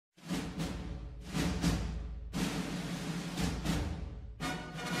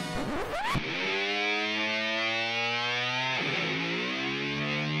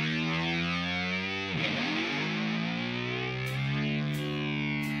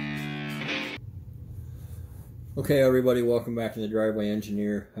Okay, everybody, welcome back to the Driveway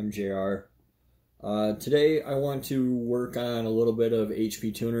Engineer. I'm JR. Today I want to work on a little bit of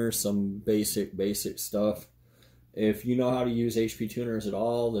HP tuners, some basic stuff. If you know how to use HP tuners at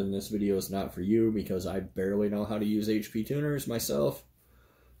all, then this video is not for you because I barely know how to use HP tuners myself.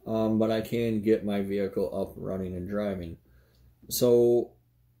 But I can get my vehicle up, running, and driving. So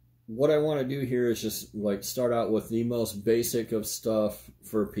what I want to do here is just start out with the most basic of stuff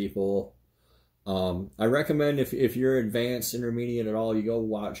for people. I recommend if you're advanced, intermediate at all, you go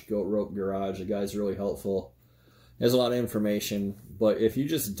watch Goat Rope Garage. The guy's really helpful. He has a lot of information. But if you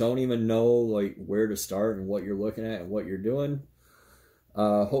just don't even know where to start and what you're looking at and what you're doing,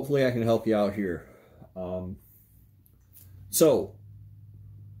 hopefully I can help you out here. So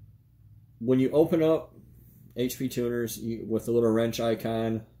when you open up HP tuners with the little wrench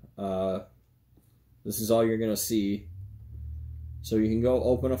icon, this is all you're going to see. So you can go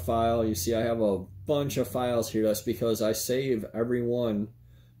open a file. You see I have a bunch of files here. That's because I save every one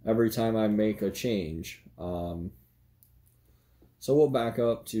every time I make a change. So we'll back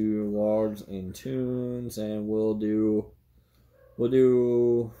up to logs and tunes, and we'll do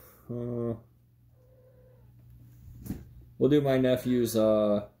my nephew's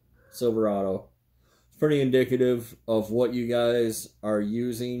Silverado. It's pretty indicative of what you guys are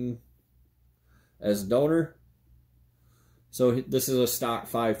using as donor. So this is a stock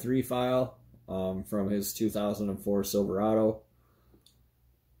 5.3 file from his 2004 Silverado.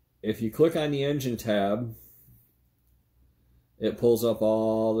 If you click on the engine tab, it pulls up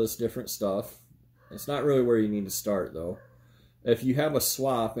all this different stuff. It's not really where you need to start though. If you have a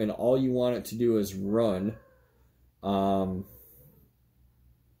swap and all you want it to do is run,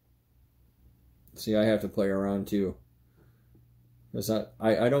 see, I have to play around too. Because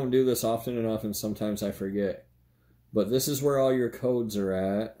I don't do this often enough, and sometimes I forget. But this is where all your codes are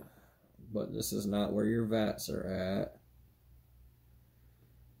at. But this is not where your VATs are at.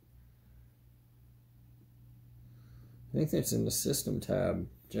 I think that's in the System tab.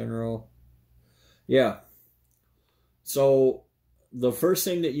 General. Yeah. So the first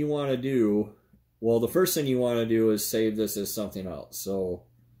thing that you want to do, well, the first thing you want to do is save this as something else. So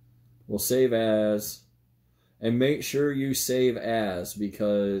we'll save as. And make sure you save as,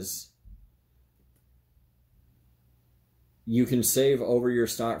 because you can save over your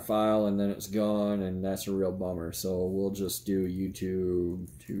stock file and then it's gone, and that's a real bummer. So we'll just do YouTube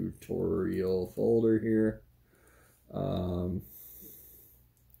tutorial folder here. And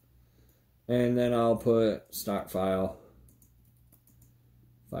then I'll put stock file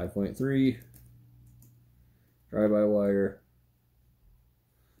 5.3 drive-by-wire.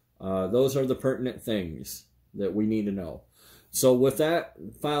 Those are the pertinent things that we need to know. So with that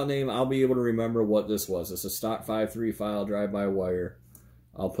file name, I'll be able to remember what this was. It's a stock 5.3 file, drive-by-wire.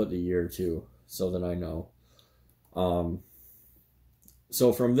 I'll put the year too, so that I know.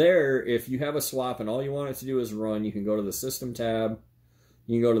 So from there, if you have a swap and all you want it to do is run, you can go to the System tab.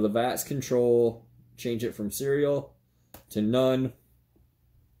 You can go to the VATs control, change it from serial to none.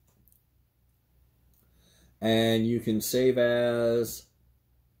 And you can save as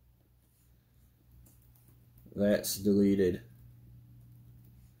that's deleted.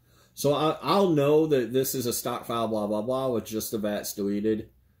 So I'll know that this is a stock file, blah, blah, blah, with just the VATs deleted.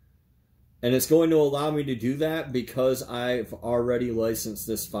 And it's going to allow me to do that because I've already licensed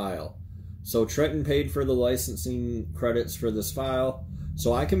this file. So Trenton paid for the licensing credits for this file.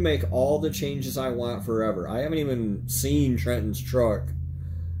 So I can make all the changes I want forever. I haven't even seen Trenton's truck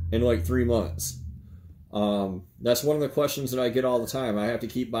in like 3 months. That's one of the questions that I get all the time. I have to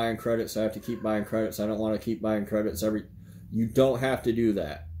keep buying credits. I have to keep buying credits. I don't want to keep buying credits You don't have to do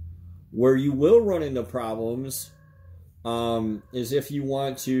that. Where you will run into problems is if you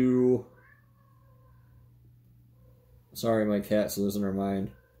want to... Sorry, my cat's losing her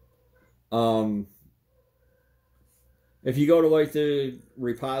mind. If you go to the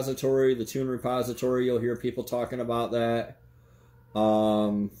repository, the tune repository, you'll hear people talking about that.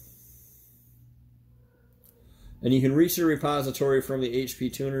 And you can reach the repository from the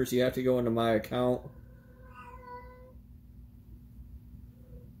HP tuners. You have to go into my account.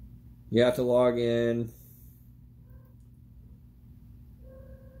 You have to log in.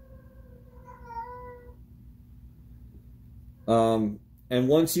 And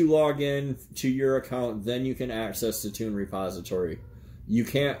once you log in to your account, then you can access the tune repository. You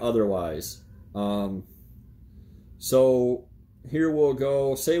can't otherwise. So here we'll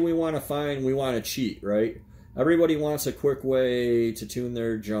go. Say we want to cheat, right? Everybody wants a quick way to tune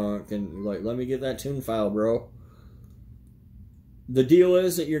their junk, and let me get that tune file, bro. The deal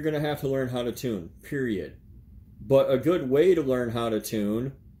is that you're going to have to learn how to tune, period. But a good way to learn how to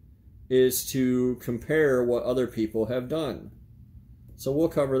tune is to compare what other people have done. So we'll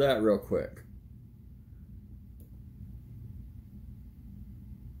cover that real quick.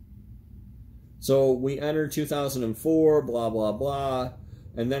 So we enter 2004, blah, blah, blah,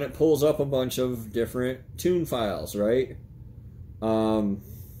 and then it pulls up a bunch of different tune files, right?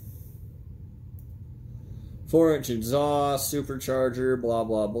 4-inch exhaust, supercharger, blah,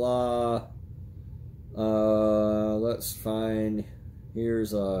 blah, blah. Let's find,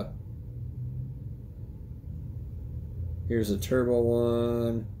 here's a turbo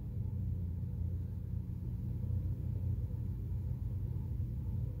one.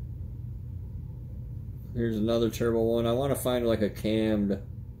 Here's another turbo one. I want to find like a cammed.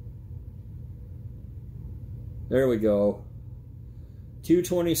 There we go.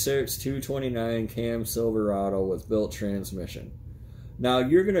 226, 229 cam Silverado with built transmission. Now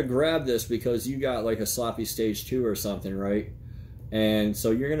you're going to grab this because you got like a sloppy stage 2 or something, right? And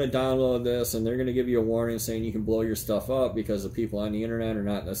so you're going to download this and they're going to give you a warning saying you can blow your stuff up because the people on the internet are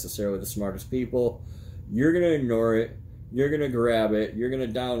not necessarily the smartest people. You're going to ignore it. You're going to grab it. You're going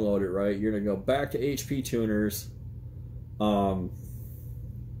to download it, right? You're going to go back to HP Tuners. We'll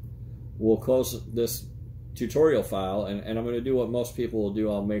close this tutorial file and I'm going to do what most people will do.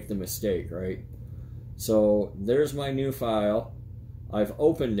 I'll make the mistake, right? So there's my new file. I've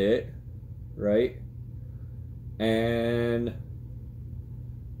opened it, right? And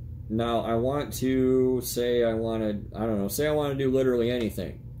now I want to say I want to do literally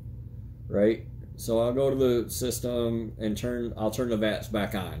anything, right? So I'll go to the system and I'll turn the VATs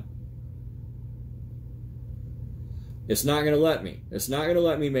back on. It's not going to let me. It's not going to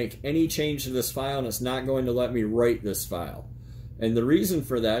let me make any change to this file, and it's not going to let me write this file. And the reason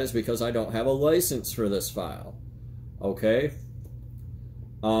for that is because I don't have a license for this file. Okay?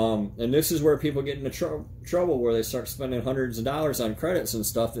 And this is where people get into trouble, where they start spending hundreds of dollars on credits and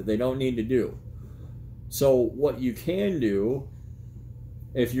stuff that they don't need to do. So what you can do,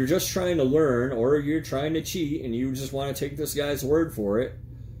 if you're just trying to learn or you're trying to cheat and you just want to take this guy's word for it,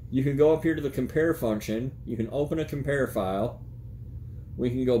 you can go up here to the compare function. You can open a compare file. We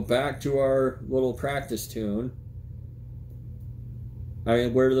can go back to our little practice tune. I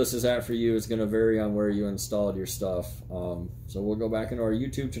mean, where this is at for you is going to vary on where you installed your stuff. So we'll go back into our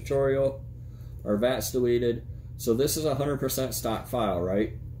YouTube tutorial. Our VATs deleted. So this is a 100% stock file,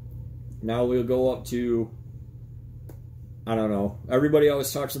 right? Now we'll go up to, I don't know. Everybody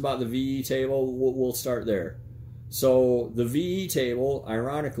always talks about the VE table. We'll start there. So the VE table,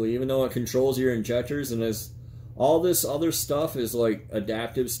 ironically, even though it controls your injectors and is all this other stuff is like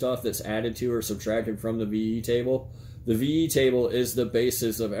adaptive stuff that's added to or subtracted from the VE table. The VE table is the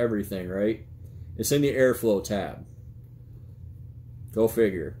basis of everything, right? It's in the airflow tab. Go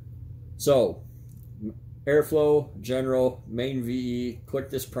figure. So, airflow, general, main VE, click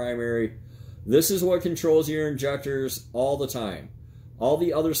this primary. This is what controls your injectors all the time. All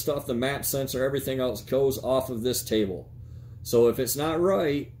the other stuff, the map sensor, everything else goes off of this table. So if it's not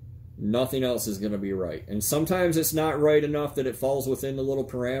right, nothing else is going to be right. And sometimes it's not right enough that it falls within the little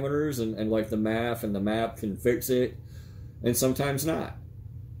parameters and like the MAF and the map can fix it. And sometimes not.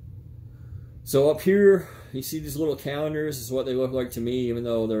 So up here, you see these little calendars. This is what they look like to me, even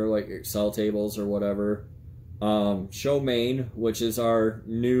though they're like Excel tables or whatever. Show main, which is our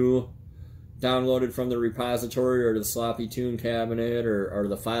new downloaded from the repository or the sloppy tune cabinet or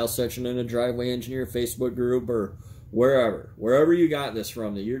the file section in the Driveway Engineer Facebook group or wherever you got this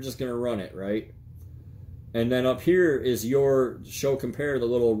from, that you're just going to run it, right? And then up here is your show compare, the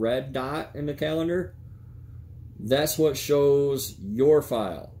little red dot in the calendar. That's what shows your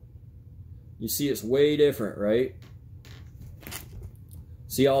file. You see it's way different, right?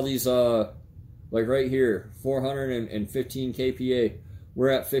 See all these, like right here, 415 kPa. We're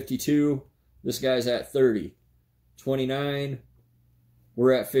at 52. This guy's at 30. 29.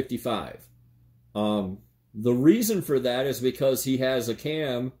 We're at 55. The reason for that is because he has a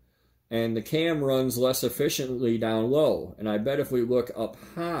cam, and the cam runs less efficiently down low. And I bet if we look up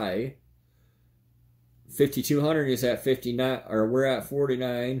high, 5200 is at 59, or we're at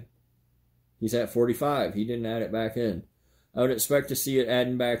 49. He's at 45. He didn't add it back in. I would expect to see it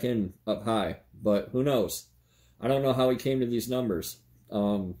adding back in up high, but who knows? I don't know how he came to these numbers.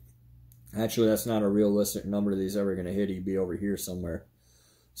 Actually, that's not a realistic number that he's ever going to hit. He'd be over here somewhere.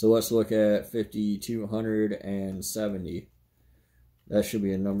 So let's look at 5270. That should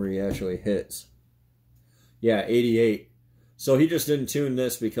be a number he actually hits. Yeah, 88. So he just didn't tune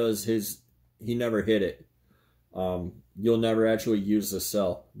this because he never hit it. You'll never actually use this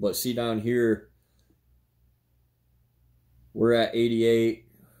cell. But see down here, we're at 88.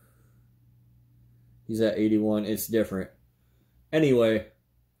 He's at 81. It's different. Anyway,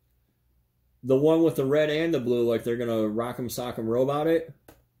 the one with the red and the blue, like they're going to rock'em sock'em robot it,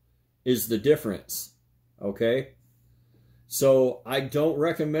 is the difference. Okay? So I don't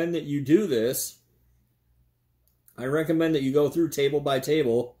recommend that you do this. I recommend that you go through table by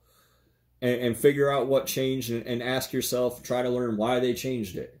table and figure out what changed and ask yourself, try to learn why they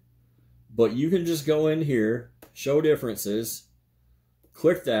changed it. But you can just go in here, show differences,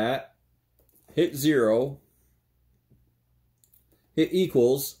 click that, hit 0, hit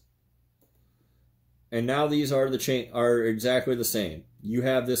equals, and now these are exactly the same. You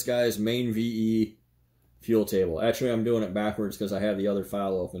have this guy's main VE fuel table. Actually, I'm doing it backwards because I have the other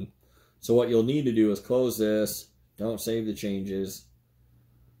file open. So what you'll need to do is close this. Don't save the changes.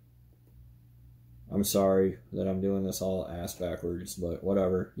 I'm sorry that I'm doing this all ass backwards, but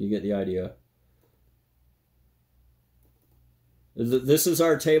whatever. You get the idea. This is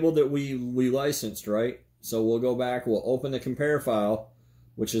our table that we licensed, right? So we'll go back. We'll open the compare file,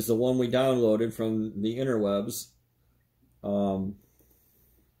 which is the one we downloaded from the interwebs. We'll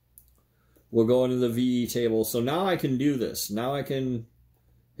go into the VE table. So now I can do this. Now I can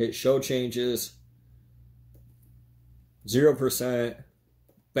hit show changes. 0%.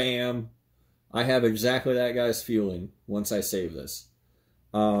 Bam. I have exactly that guy's fueling once I save this.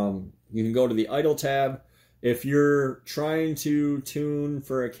 You can go to the idle tab. If you're trying to tune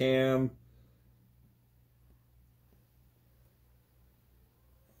for a cam,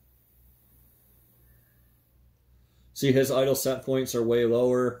 see his idle set points are way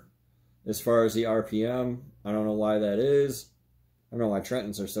lower as far as the RPM. I don't know why that is. I don't know why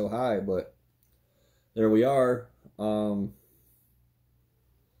Trenton's are so high, but there we are.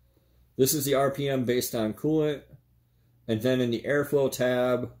 This is the RPM based on coolant. And then in the airflow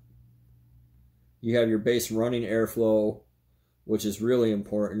tab, you have your base running airflow, which is really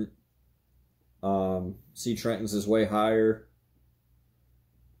important. See, Trenton's is way higher.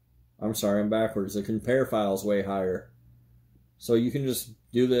 I'm sorry, I'm backwards. The compare file is way higher. So you can just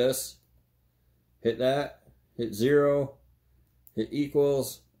do this, hit that, hit 0, hit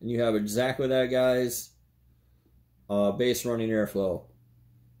equals, and you have exactly that guy's base running airflow.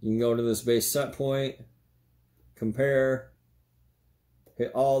 You can go to this base set point, compare,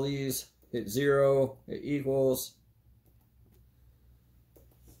 hit all these, hit 0, hit equals.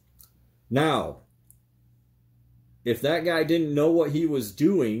 Now, if that guy didn't know what he was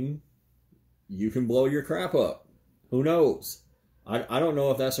doing, you can blow your crap up. Who knows? I don't know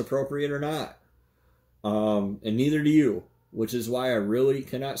if that's appropriate or not. And neither do you, which is why I really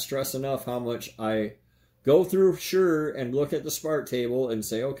cannot stress enough how much I go through, sure, and look at the spark table and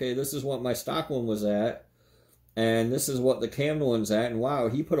say, okay, this is what my stock one was at, and this is what the cam one's at, and wow,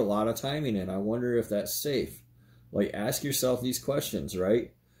 he put a lot of timing in. I wonder if that's safe. Like, ask yourself these questions,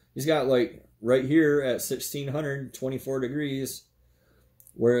 right? He's got, like, right here at 1600, 24 degrees,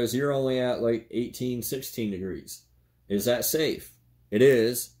 whereas you're only at, like, 18, 16 degrees. Is that safe? It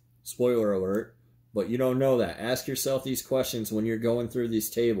is. Spoiler alert. But you don't know that. Ask yourself these questions when you're going through these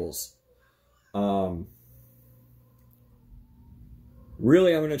tables.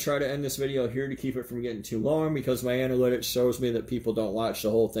 Really, I'm going to try to end this video here to keep it from getting too long because my analytics shows me that people don't watch the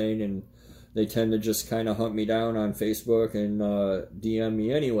whole thing and they tend to just kind of hunt me down on Facebook and DM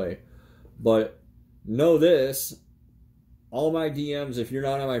me anyway. But know this, all my DMs, if you're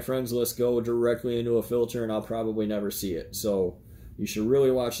not on my friends list, go directly into a filter and I'll probably never see it. So you should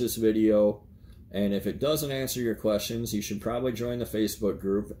really watch this video. And if it doesn't answer your questions, you should probably join the Facebook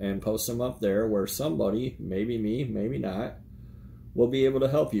group and post them up there where somebody, maybe me, maybe not, will be able to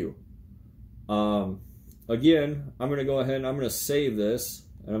help you. Again, I'm going to go ahead and I'm going to save this.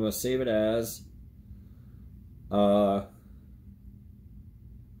 And I'm going to save it as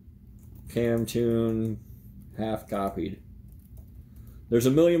CamTune half copied. There's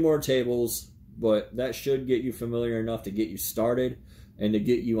a million more tables, but that should get you familiar enough to get you started and to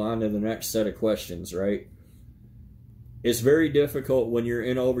get you on to the next set of questions, right? It's very difficult when you're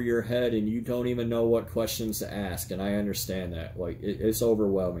in over your head and you don't even know what questions to ask, and I understand that. Like, it's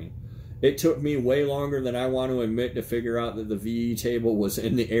overwhelming. It took me way longer than I want to admit to figure out that the VE table was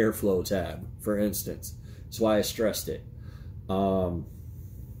in the airflow tab, for instance. That's why I stressed it. So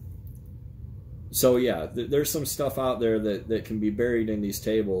yeah, there's some stuff out there that can be buried in these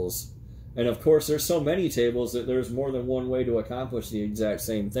tables. And of course, there's so many tables that there's more than one way to accomplish the exact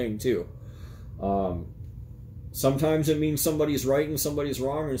same thing too. Sometimes it means somebody's right and somebody's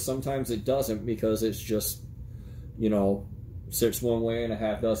wrong, and sometimes it doesn't because it's just, you know, 6 one way and a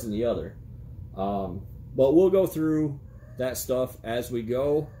half dozen the other. But we'll go through that stuff as we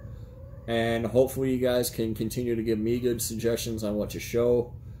go, and hopefully you guys can continue to give me good suggestions on what to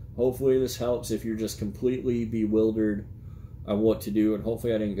show. Hopefully this helps if you're just completely bewildered on what to do, and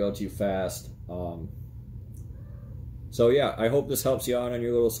hopefully I didn't go too fast. So yeah, I hope this helps you out on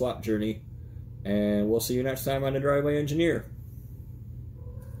your little swap journey, and we'll see you next time on the Driveway Engineer.